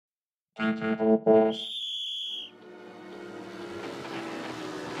You're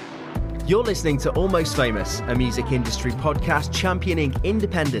listening to Almost Famous, a music industry podcast championing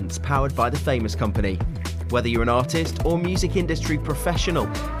independence powered by The Famous Company. Whether you're an artist or music industry professional,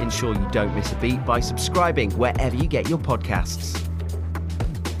 ensure you don't miss a beat by subscribing wherever you get your podcasts.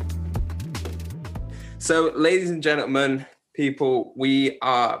 So, ladies and gentlemen, people, we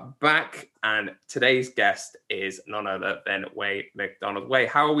are back, and today's guest is none other than Whey McDonald. Whey,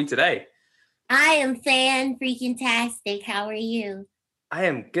 how are we today? I am fan-freaking-tastic. How are you? I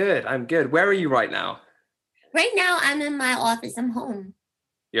am good. I'm good. Where are you right now? Right now, I'm in my office. I'm home.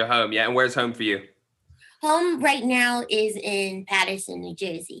 You're home, yeah? And where's home for you? Home right now is in Paterson, New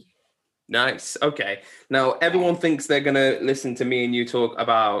Jersey. Nice. Okay. Now, everyone thinks they're going to listen to me and you talk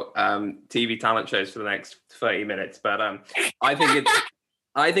about TV talent shows for the next 30 minutes, but I think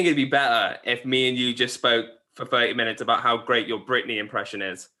it'd be better if me and you just spoke for 30 minutes about how great your Britney impression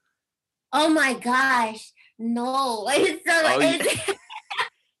is. Oh my gosh. No.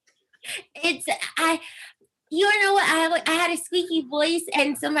 You know what? I had a squeaky voice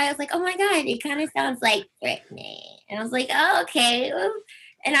and somebody was like, oh my God, it kind of sounds like Britney. And I was like, oh, okay.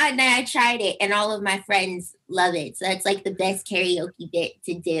 And then I tried it and all of my friends love it. So that's like the best karaoke bit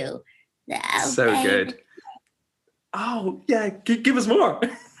to do. So good. Oh, yeah. Give us more.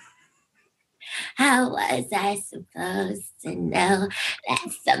 How was I supposed to know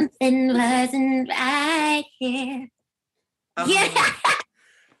that something wasn't right here? Yeah.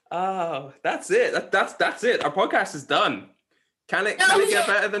 Oh, that's it. That's it. Our podcast is done. Can it get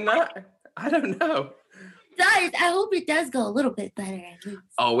better than that? I don't know. It does. I hope it does go a little bit better at least.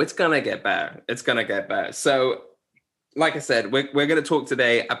 Oh, it's gonna get better. It's gonna get better. So, like I said, we're gonna talk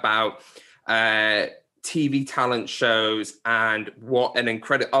today about TV talent shows and what an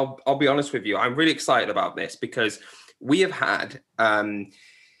incredible. I'll be honest with you. I'm really excited about this because we have had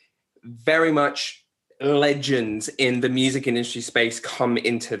very much legends in the music industry space come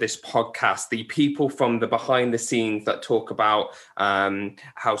into this podcast. The people from the behind the scenes that talk about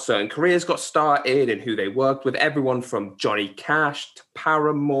how certain careers got started and who they worked with. Everyone from Johnny Cash to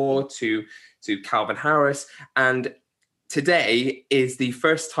Paramore to Calvin Harris. And today is the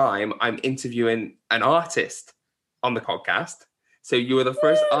first time I'm interviewing an artist on the podcast. So you were the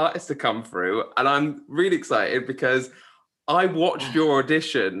first artist to come through. And I'm really excited because I watched your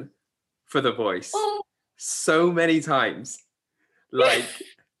audition for The Voice so many times. Like,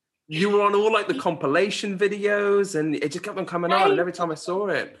 you were on all like the compilation videos and it just kept on coming on. And every time I saw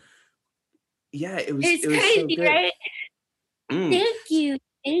it, yeah, it was crazy, so good. Right?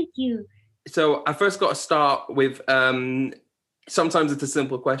 Thank you. So I first got to start with, sometimes it's a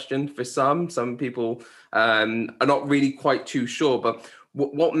simple question for some people are not really quite too sure, but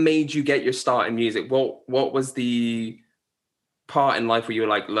what made you get your start in music? What was the part in life where you were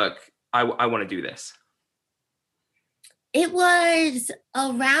like, look, I want to do this? It was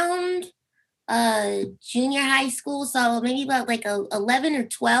around junior high school. So maybe about like 11 or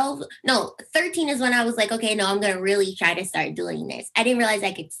 12. No, 13 is when I was like, okay, no, I'm going to really try to start doing this. I didn't realize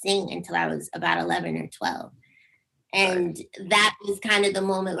I could sing until I was about 11 or 12. And that was kind of the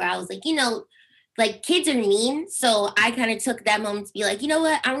moment where I was like, like kids are mean. So I kind of took that moment to be like, you know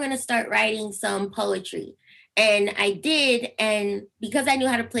what? I'm going to start writing some poetry. And I did. And because I knew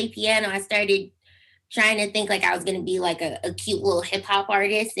how to play piano, I started trying to think like I was going to be like a cute little hip hop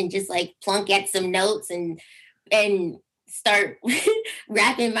artist and just like plunk at some notes and start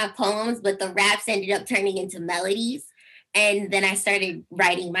rapping my poems. But the raps ended up turning into melodies. And then I started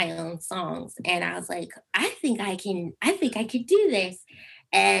writing my own songs. And I was like, I think I could do this.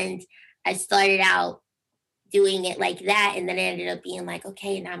 And I started out doing it like that. And then it ended up being like,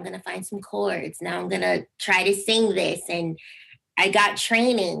 okay, now I'm going to find some chords. Now I'm going to try to sing this. And I got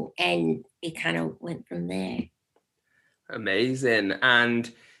training and it kind of went from there. Amazing. And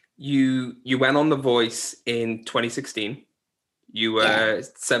you went on The Voice in 2016. You were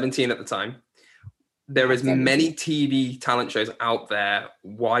 17 at the time. There is many TV talent shows out there.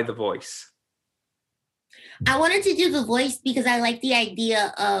 Why The Voice? I wanted to do The Voice because I like the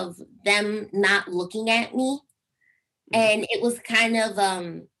idea of them not looking at me. And it was kind of,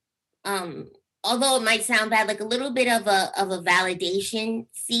 although it might sound bad, like a little bit of a validation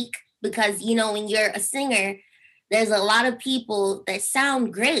seek, because, when you're a singer, there's a lot of people that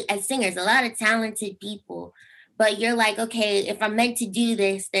sound great as singers, a lot of talented people, but you're like, okay, if I'm meant to do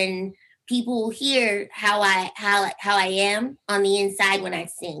this, then people will hear how I am on the inside when I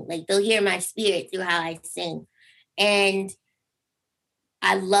sing. Like they'll hear my spirit through how I sing. And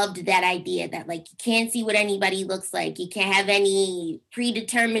I loved that idea that like, you can't see what anybody looks like. You can't have any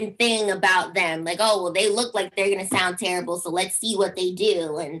predetermined thing about them. Like, oh, well, they look like they're going to sound terrible, so let's see what they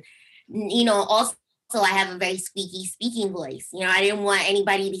do. And Also I have a very squeaky speaking voice. I didn't want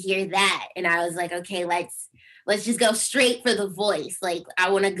anybody to hear that. And I was like, okay, let's just go straight for the voice. Like, I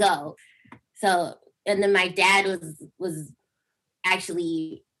want to go. So, and then my dad was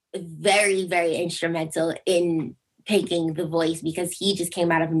actually very, very instrumental in picking the voice, because he just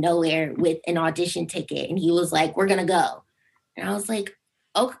came out of nowhere with an audition ticket and he was like, we're going to go. And I was like,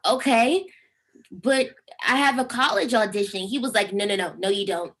 okay, but I have a college audition. He was like, no, you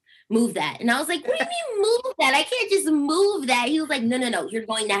don't. Move that. And I was like, what do you mean move that? I can't just move that. He was like, no, you're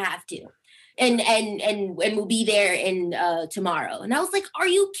going to have to. And we'll be there in tomorrow. And I was like, are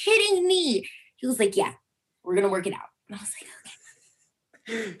you kidding me? He was like, yeah, we're going to work it out. And I was like,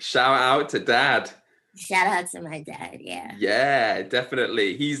 okay. Shout out to Dad. Shout out to my dad, yeah. Yeah,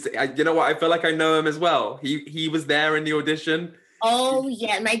 definitely. He's, you know what? I feel like I know him as well. He was there in the audition. Oh,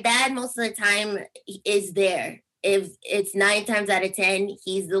 yeah. My dad, most of the time, is there. If it's 9 times out of 10,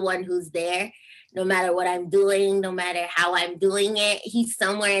 he's the one who's there. No matter what I'm doing, no matter how I'm doing it, he's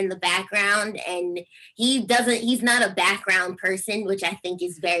somewhere in the background, and he's not a background person, which I think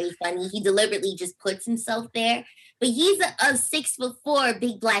is very funny. He deliberately just puts himself there, but he's a 6'4"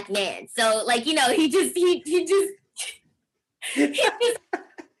 big black man. So like, he just deliberately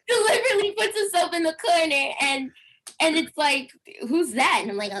puts himself in the corner, and it's like, who's that?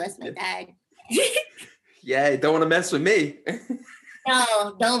 And I'm like, oh, that's my dad. Yeah, don't want to mess with me.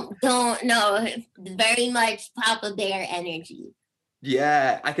 No, don't. No, very much Papa Bear energy.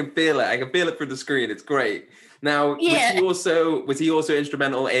 Yeah, I can feel it. I can feel it through the screen. It's great. Now, yeah. was he also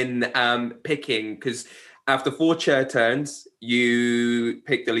instrumental in picking? Because after 4 chair turns, you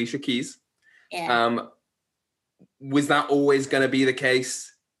picked Alicia Keys. Yeah. Was that always going to be the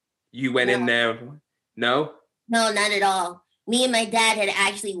case? You went in there. No? No, not at all. Me and my dad had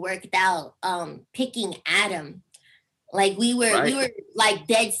actually worked out picking Adam. Like we were like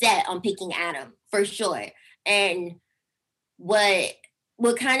dead set on picking Adam for sure. And what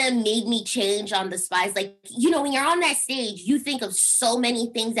kind of made me change on the spot is like, when you're on that stage, you think of so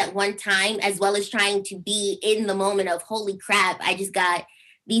many things at one time, as well as trying to be in the moment of, holy crap, I just got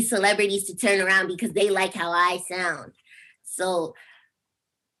these celebrities to turn around because they like how I sound. So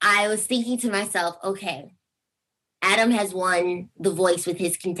I was thinking to myself, okay, Adam has won The Voice with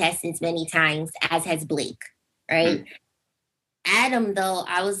his contestants many times, as has Blake, right? Adam, though,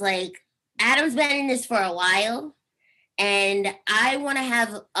 I was like, Adam's been in this for a while, and I want to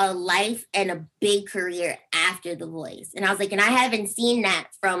have a life and a big career after The Voice. And I was like, and I haven't seen that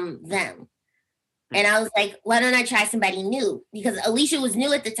from them. And I was like, why don't I try somebody new? Because Alicia was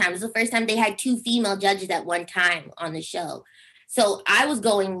new at the time. It was the first time they had 2 female judges at one time on the show. So I was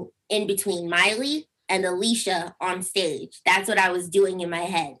going in between Miley and Alicia on stage. That's what I was doing in my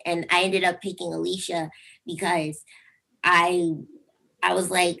head. And I ended up picking Alicia because I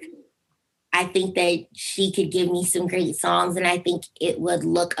was like, I think that she could give me some great songs, and I think it would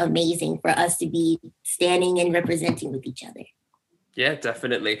look amazing for us to be standing and representing with each other. Yeah,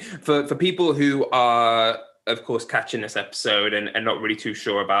 definitely. For people who are, of course, catching this episode and not really too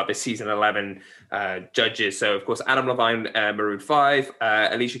sure about the season 11 judges. So, of course, Adam Levine, Maroon 5,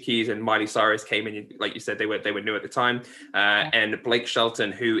 Alicia Keys and Miley Cyrus came in. Like you said, they were new at the time. And Blake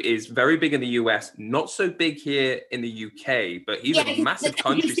Shelton, who is very big in the US, not so big here in the UK, but he's a massive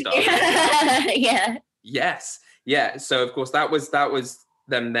country star. Yeah. Yes. Yeah. So, of course, that was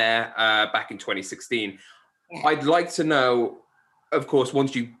them there back in 2016. Yeah. I'd like to know, of course,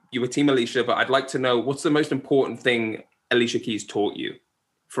 once you were Team Alicia, but I'd like to know, what's the most important thing Alicia Keys taught you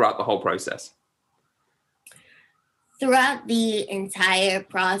throughout the whole process? Throughout the entire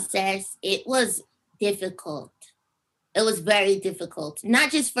process, it was difficult. It was very difficult,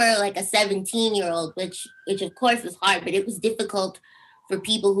 not just for like a 17-year-old, which of course was hard, but it was difficult for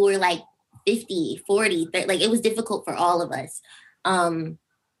people who were like 50, 40, like it was difficult for all of us.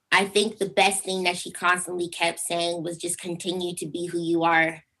 I think the best thing that she constantly kept saying was just continue to be who you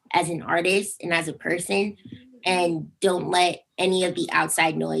are as an artist and as a person, and don't let any of the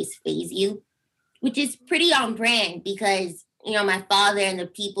outside noise faze you, which is pretty on brand because, my father and the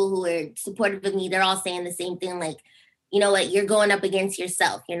people who are supportive of me, they're all saying the same thing. Like, you know what, you're going up against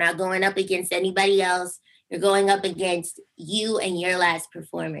yourself. You're not going up against anybody else. You're going up against you and your last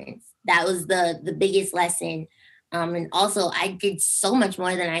performance. That was the biggest lesson. And also, I did so much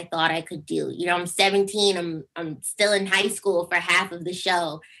more than I thought I could do. I'm 17. I'm still in high school for half of the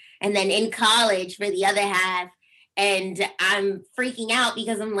show, and then in college for the other half. And I'm freaking out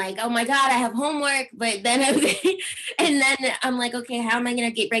because I'm like, oh my God, I have homework. But then I'm like, okay, how am I going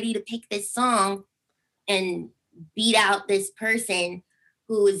to get ready to pick this song and beat out this person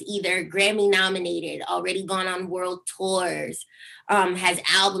who is either Grammy nominated, already gone on world tours, has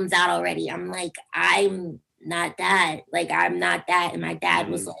albums out already. I'm like, I'm not that. Like, I'm not that. And my dad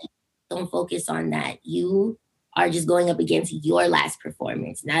was like, don't focus on that. You are just going up against your last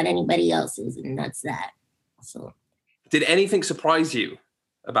performance, not anybody else's. And that's that. So, did anything surprise you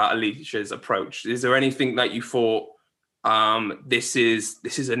about Alicia's approach? Is there anything that you thought, this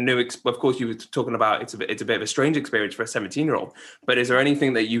is a new, of course you were talking about it's a bit of a strange experience for a 17-year-old, but is there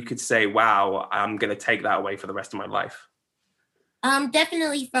anything that you could say, wow, I'm going to take that away for the rest of my life?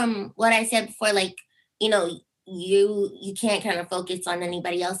 Definitely from what I said before, like, you know, you can't kind of focus on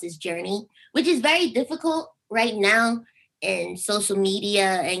anybody else's journey, which is very difficult right now in social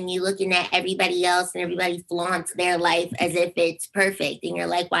media, and you're looking at everybody else and everybody flaunts their life as if it's perfect. And you're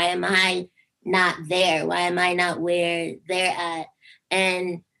like, why am I not there? Why am I not where they're at?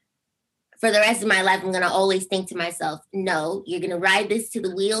 And for the rest of my life, I'm going to always think to myself, no, you're going to ride this till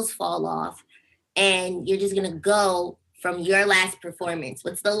the wheels fall off. And you're just going to go from your last performance.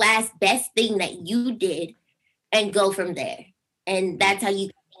 What's the last best thing that you did? And go from there. And that's how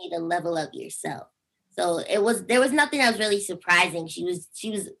you continue to level up yourself. So there was nothing that was really surprising. She was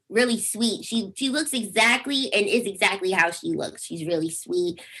really sweet. She looks exactly and is exactly how she looks. She's really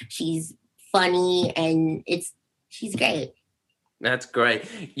sweet. She's funny, and she's great. That's great.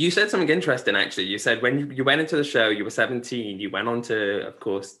 You said something interesting, actually. You said when you went into the show, you were 17, you went on to, of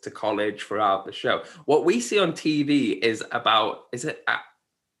course, to college throughout the show. What we see on TV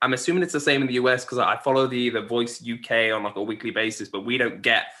I'm assuming it's the same in the US, because I follow the Voice UK on like a weekly basis, but we don't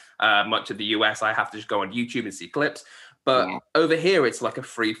get much of the US. I have to just go on YouTube and see clips. But over here, it's like a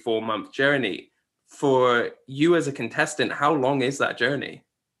 3-4 month journey. For you as a contestant, how long is that journey?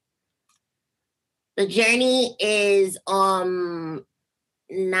 The journey is 9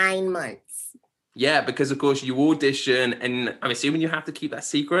 months. Yeah, because of course you audition, and I'm assuming you have to keep that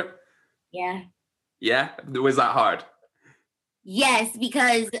secret. Yeah. Yeah? Was that hard? Yes,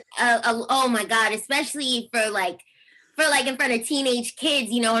 because oh my God, especially for like in front of teenage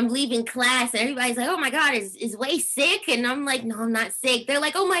kids, you know, I'm leaving class and everybody's like, oh my God, is Way sick? And I'm like, no, I'm not sick. They're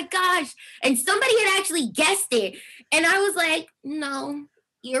like, oh my gosh. And somebody had actually guessed it. And I was like, no,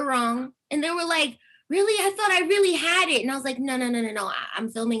 you're wrong. And they were like, really? I thought I really had it. And I was like, no. I'm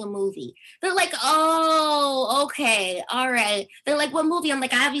filming a movie. They're like, oh, okay. All right. They're like, what movie? I'm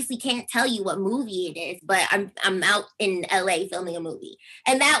like, I obviously can't tell you what movie it is, but I'm out in LA filming a movie.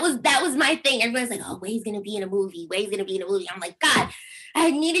 And that was my thing. Everybody's like, oh, Way's going to be in a movie. Way's going to be in a movie. I'm like, God,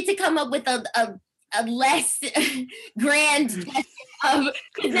 I needed to come up with a less grand of,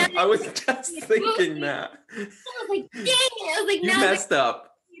 I was just thinking that. I was like, dang it. I was like, you messed up.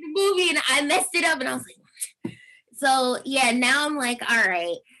 Movie, and I messed it up, and I was like, so yeah, now I'm like, all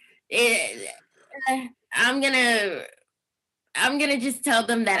right, I'm gonna just tell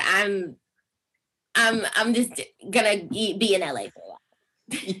them that I'm just gonna be in LA for a while.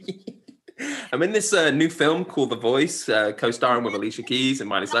 I'm in this new film called The Voice, co-starring with Alicia Keys and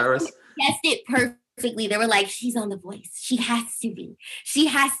Miley Cyrus. Guessed it perfectly. They were like, she's on The Voice. She has to be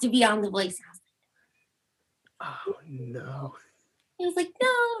on The Voice. I was like, oh no. I was like, no.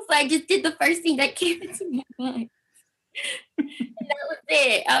 So I just did the first thing that came into my mind. And that was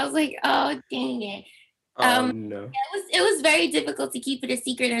it. I was like, oh, dang it. No. It was very difficult to keep it a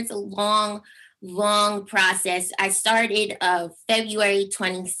secret. It's a long process. I started February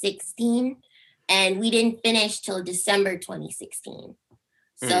 2016, and we didn't finish till December 2016.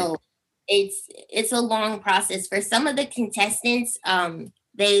 So it's a long process. For some of the contestants,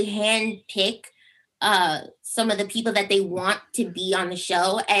 they handpick some of the people that they want to be on the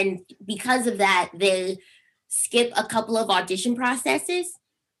show. And because of that, they skip a couple of audition processes.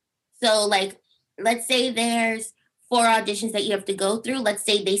 So like, let's say there's 4 auditions that you have to go through. Let's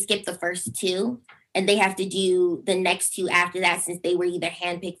say they skip the first 2 and they have to do the next 2 after that, since they were either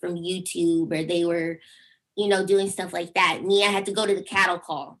handpicked from YouTube or they were, you know, doing stuff like that. Me, I had to go to the cattle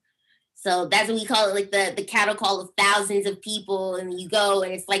call. So that's what we call it, like the cattle call of thousands of people. And you go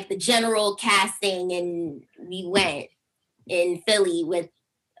and it's like the general casting. And we went in Philly with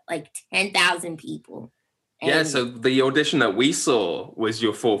like 10,000 people. And yeah, so the audition that we saw was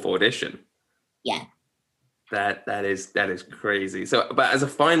your 4th audition. Yeah. That is crazy. So, but as a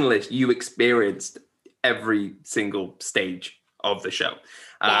finalist, you experienced every single stage of the show.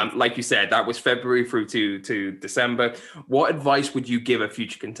 Yes. Like you said, that was February through to December. What advice would you give a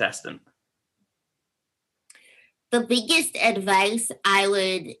future contestant? The biggest advice I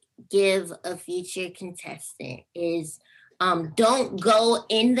would give a future contestant is don't go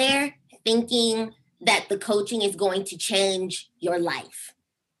in there thinking that the coaching is going to change your life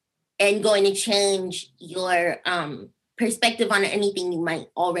and going to change your perspective on anything you might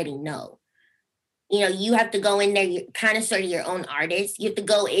already know. You know, you have to go in there, you're kind of sort of your own artist. You have to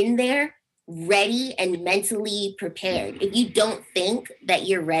go in there ready and mentally prepared. If you don't think that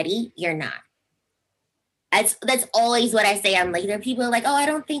you're ready, you're not. That's always what I say. I'm like, there are people like, oh, I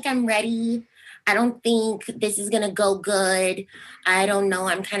don't think I'm ready. I don't think this is gonna go good. I don't know.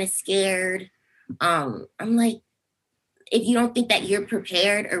 I'm kind of scared. I'm like, if you don't think that you're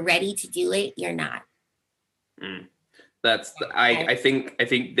prepared or ready to do it, you're not. I think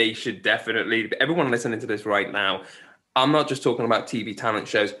they should definitely, everyone listening to this right now, I'm not just talking about TV talent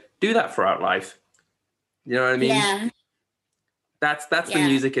shows. Do that throughout life. You know what I mean? Yeah. That's the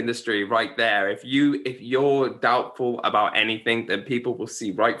music industry right there. If you're doubtful about anything, then people will see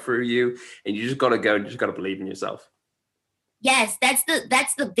right through you, and you just gotta go and you just gotta believe in yourself. Yes, that's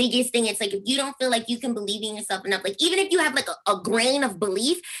the biggest thing. It's like, if you don't feel like you can believe in yourself enough, like even if you have like a grain of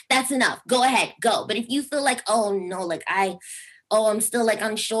belief, that's enough. Go ahead, go. But if you feel like, oh no, like I'm still like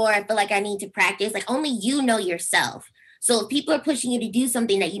unsure, I feel like I need to practice, like only you know yourself. So if people are pushing you to do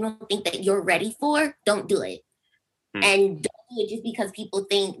something that you don't think that you're ready for, don't do it. And don't do it just because people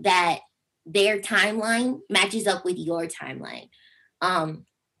think that their timeline matches up with your timeline.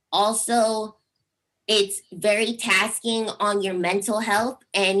 Also, it's very tasking on your mental health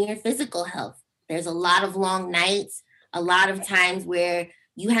and your physical health. There's a lot of long nights, a lot of times where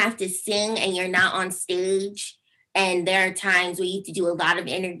you have to sing and you're not on stage. And there are times where you have to do a lot of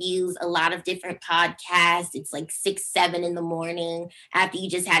interviews, a lot of different podcasts. It's like 6, 7 in the morning after you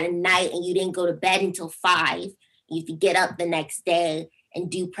just had a night and you didn't go to bed until 5. You have to get up the next day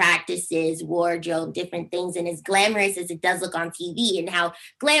and do practices, wardrobe, different things. And as glamorous as it does look on TV and how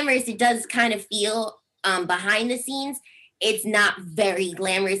glamorous it does kind of feel behind the scenes, it's not very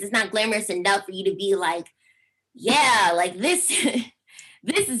glamorous. It's not glamorous enough for you to be like, yeah, like this,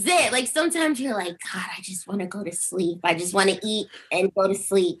 this is it. Like sometimes you're like, God, I just want to go to sleep. I just want to eat and go to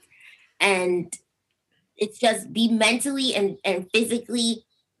sleep. And it's just be mentally and physically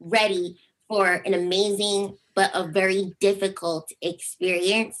ready for an amazing but a very difficult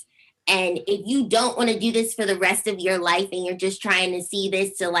experience. And if you don't want to do this for the rest of your life and you're just trying to see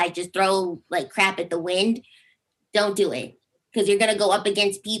this to like just throw like crap at the wind, don't do it. Because you're going to go up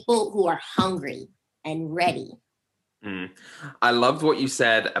against people who are hungry and ready. I loved what you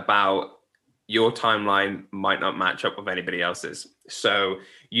said about your timeline might not match up with anybody else's. So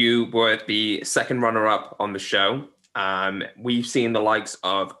you were the second runner-up on the show. We've seen the likes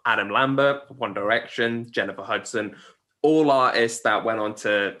of Adam Lambert, One Direction, Jennifer Hudson, all artists that went on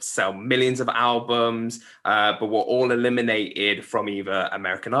to sell millions of albums, but were all eliminated from either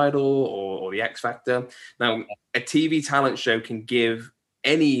American Idol or the X Factor. Now, a TV talent show can give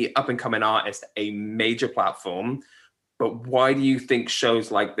any up-and-coming artist a major platform, but why do you think shows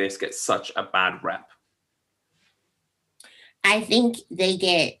like this get such a bad rep? I think they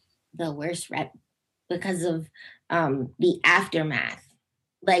get the worst rep because of the aftermath.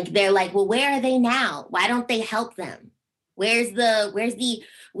 Like they're like, well, where are they now? Why don't they help them? Why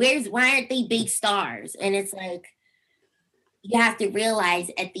aren't they big stars? And it's like, you have to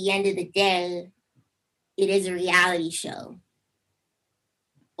realize at the end of the day, it is a reality show.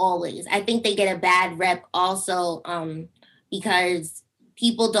 Always. I think they get a bad rep also because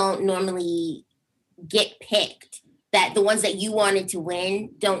people don't normally get picked. That the ones that you wanted to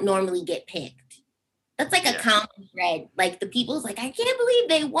win don't normally get picked. That's like a common thread. Like the people's like, I can't believe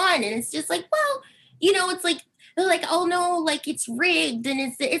they won. And it's just like, well, you know, it's like, they're like, oh no, like it's rigged. And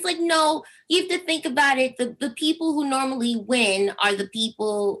it's like, no, you have to think about it. The people who normally win are the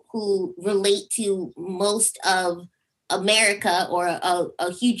people who relate to most of America or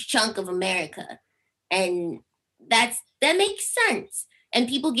a huge chunk of America. And that makes sense. And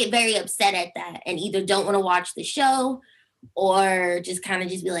people get very upset at that and either don't want to watch the show or just kind of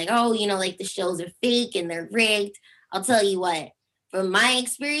just be like, oh, you know, like the shows are fake and they're rigged. I'll tell you what, from my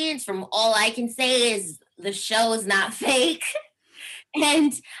experience, from all I can say is the show is not fake.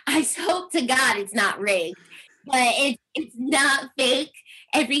 And I hope to God it's not rigged, but it's not fake.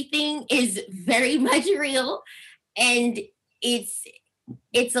 Everything is very much real. And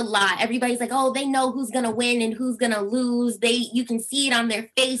it's a lot. Everybody's like, oh, they know who's going to win and who's going to lose. You can see it on their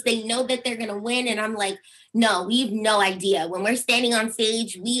face. They know that they're going to win. And I'm like, no, we have no idea. When we're standing on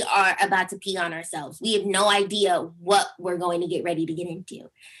stage, we are about to pee on ourselves. We have no idea what we're going to get ready to get into.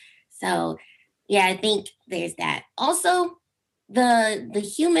 So yeah, I think there's that. Also,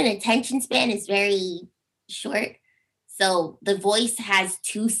 the human attention span is very short. So The Voice has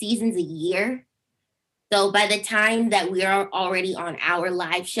 2 seasons a year. So by the time that we are already on our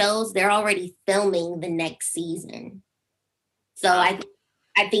live shows, they're already filming the next season. So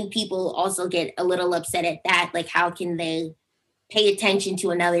I think people also get a little upset at that. Like, how can they pay attention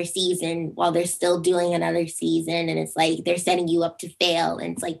to another season while they're still doing another season? And it's like they're setting you up to fail.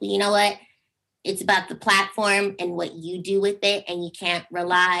 And it's like, well, you know what? It's about the platform and what you do with it. And you can't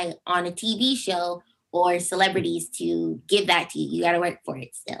rely on a TV show or celebrities to give that to you. You got to work for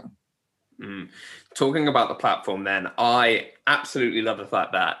it still. Talking about the platform then, I absolutely love the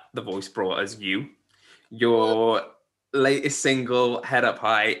fact that The Voice brought us you. Your latest single, Head Up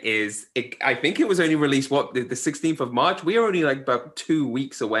High, I think it was only released, the 16th of March? We are only like about 2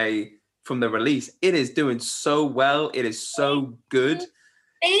 weeks away from the release. It is doing so well. It is so good.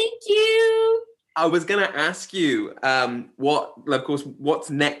 Thank you. I was going to ask you, what's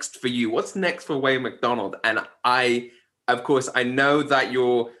next for you? What's next for Wayne McDonald? And I know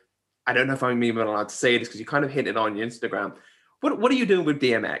that I don't know if I'm even allowed to say this because you kind of hinted on your Instagram. What are you doing with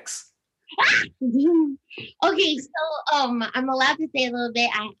DMX? Okay, so I'm allowed to say a little bit.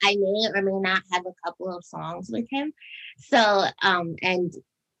 I may or may not have a couple of songs with him. So and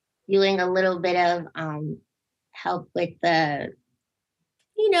doing a little bit of help with the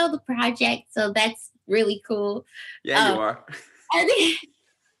project. So that's really cool. Yeah, you are.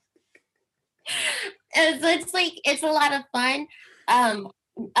 And so it's a lot of fun.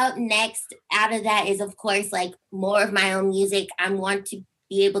 Up next out of that is, of course, like more of my own music. I want to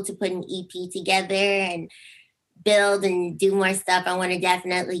be able to put an EP together and build and do more stuff. I want to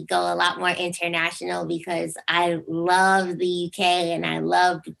definitely go a lot more international because I love the UK and I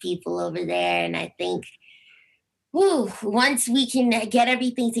love the people over there. And I think, once we can get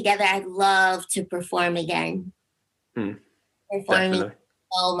everything together, I'd love to perform again. Performing is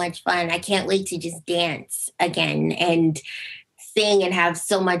so much fun. I can't wait to just dance again and sing and have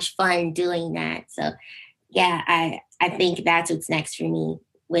so much fun doing that. So yeah, I think that's what's next for me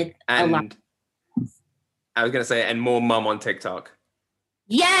with a lot. I was going to say, and more mom on TikTok.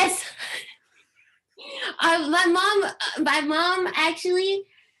 Yes. My mom actually,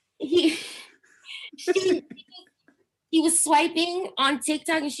 he was swiping on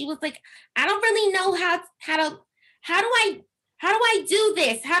TikTok and she was like, I don't really know how do I do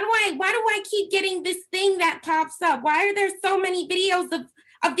this? Why do I keep getting this thing that pops up? Why are there so many videos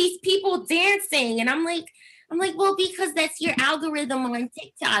of these people dancing? And I'm like, well, because that's your algorithm on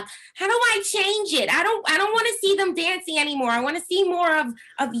TikTok. How do I change it? I don't want to see them dancing anymore. I want to see more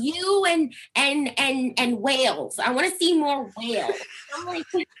of you and whales. I want to see more whales. I'm like,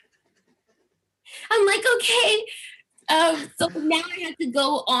 okay. So now I have to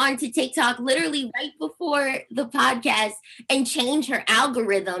go on to TikTok literally right before the podcast and change her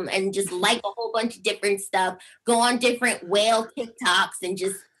algorithm and just like a whole bunch of different stuff, go on different whale TikToks and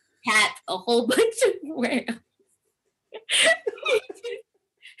just tap a whole bunch of whales.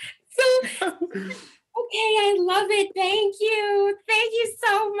 So, okay, I love it. Thank you. Thank you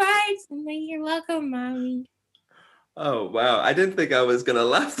so much. You're welcome, Mommy. Oh, wow. I didn't think I was going to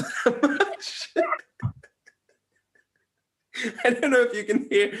laugh that much. I don't know if you can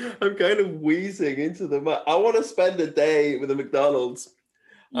hear, I'm kind of wheezing into the mic. I want to spend a day with the McDonald's.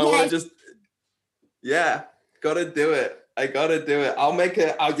 I want to just, got to do it. I got to do it. I'll make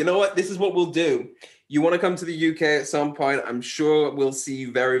it. You know what? This is what we'll do. You want to come to the UK at some point? I'm sure we'll see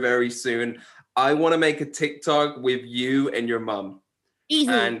you very, very soon. I want to make a TikTok with you and your mum.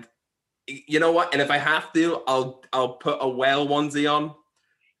 Easy. And you know what? And if I have to, I'll put a whale onesie on.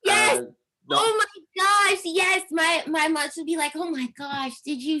 Yes. Oh my gosh, yes. My mom should be like, oh my gosh,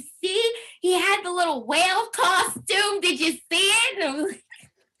 did you see? He had the little whale costume. Did you see it?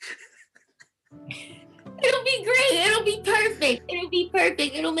 It'll be great. It'll be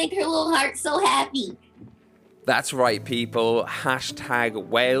perfect. It'll make her little heart so happy. That's right, people. Hashtag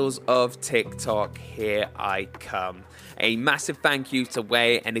Whales of TikTok. Here I come. A massive thank you to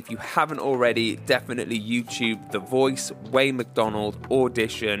Way, and if you haven't already, definitely YouTube The Voice Wayne McDonald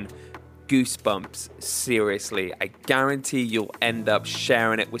audition. Goosebumps, seriously. I guarantee you'll end up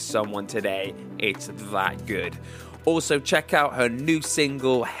sharing it with someone today. It's that good. Also, check out her new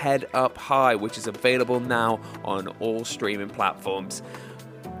single, Head Up High, which is available now on all streaming platforms.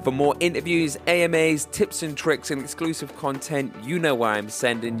 For more interviews, AMAs, tips and tricks, and exclusive content, you know where I'm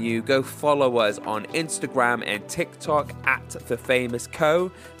sending you. Go follow us on Instagram and TikTok at The Famous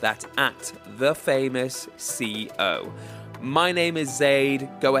Co. That's at The Famous CO. My name is Zaid.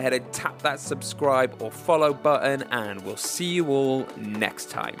 Go ahead and tap that subscribe or follow button, and we'll see you all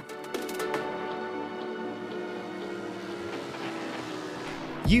next time.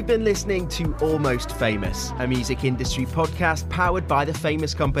 You've been listening to Almost Famous, a music industry podcast powered by The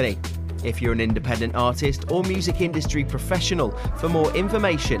Famous Company. If you're an independent artist or music industry professional, for more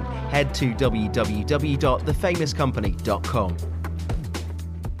information, head to www.thefamouscompany.com.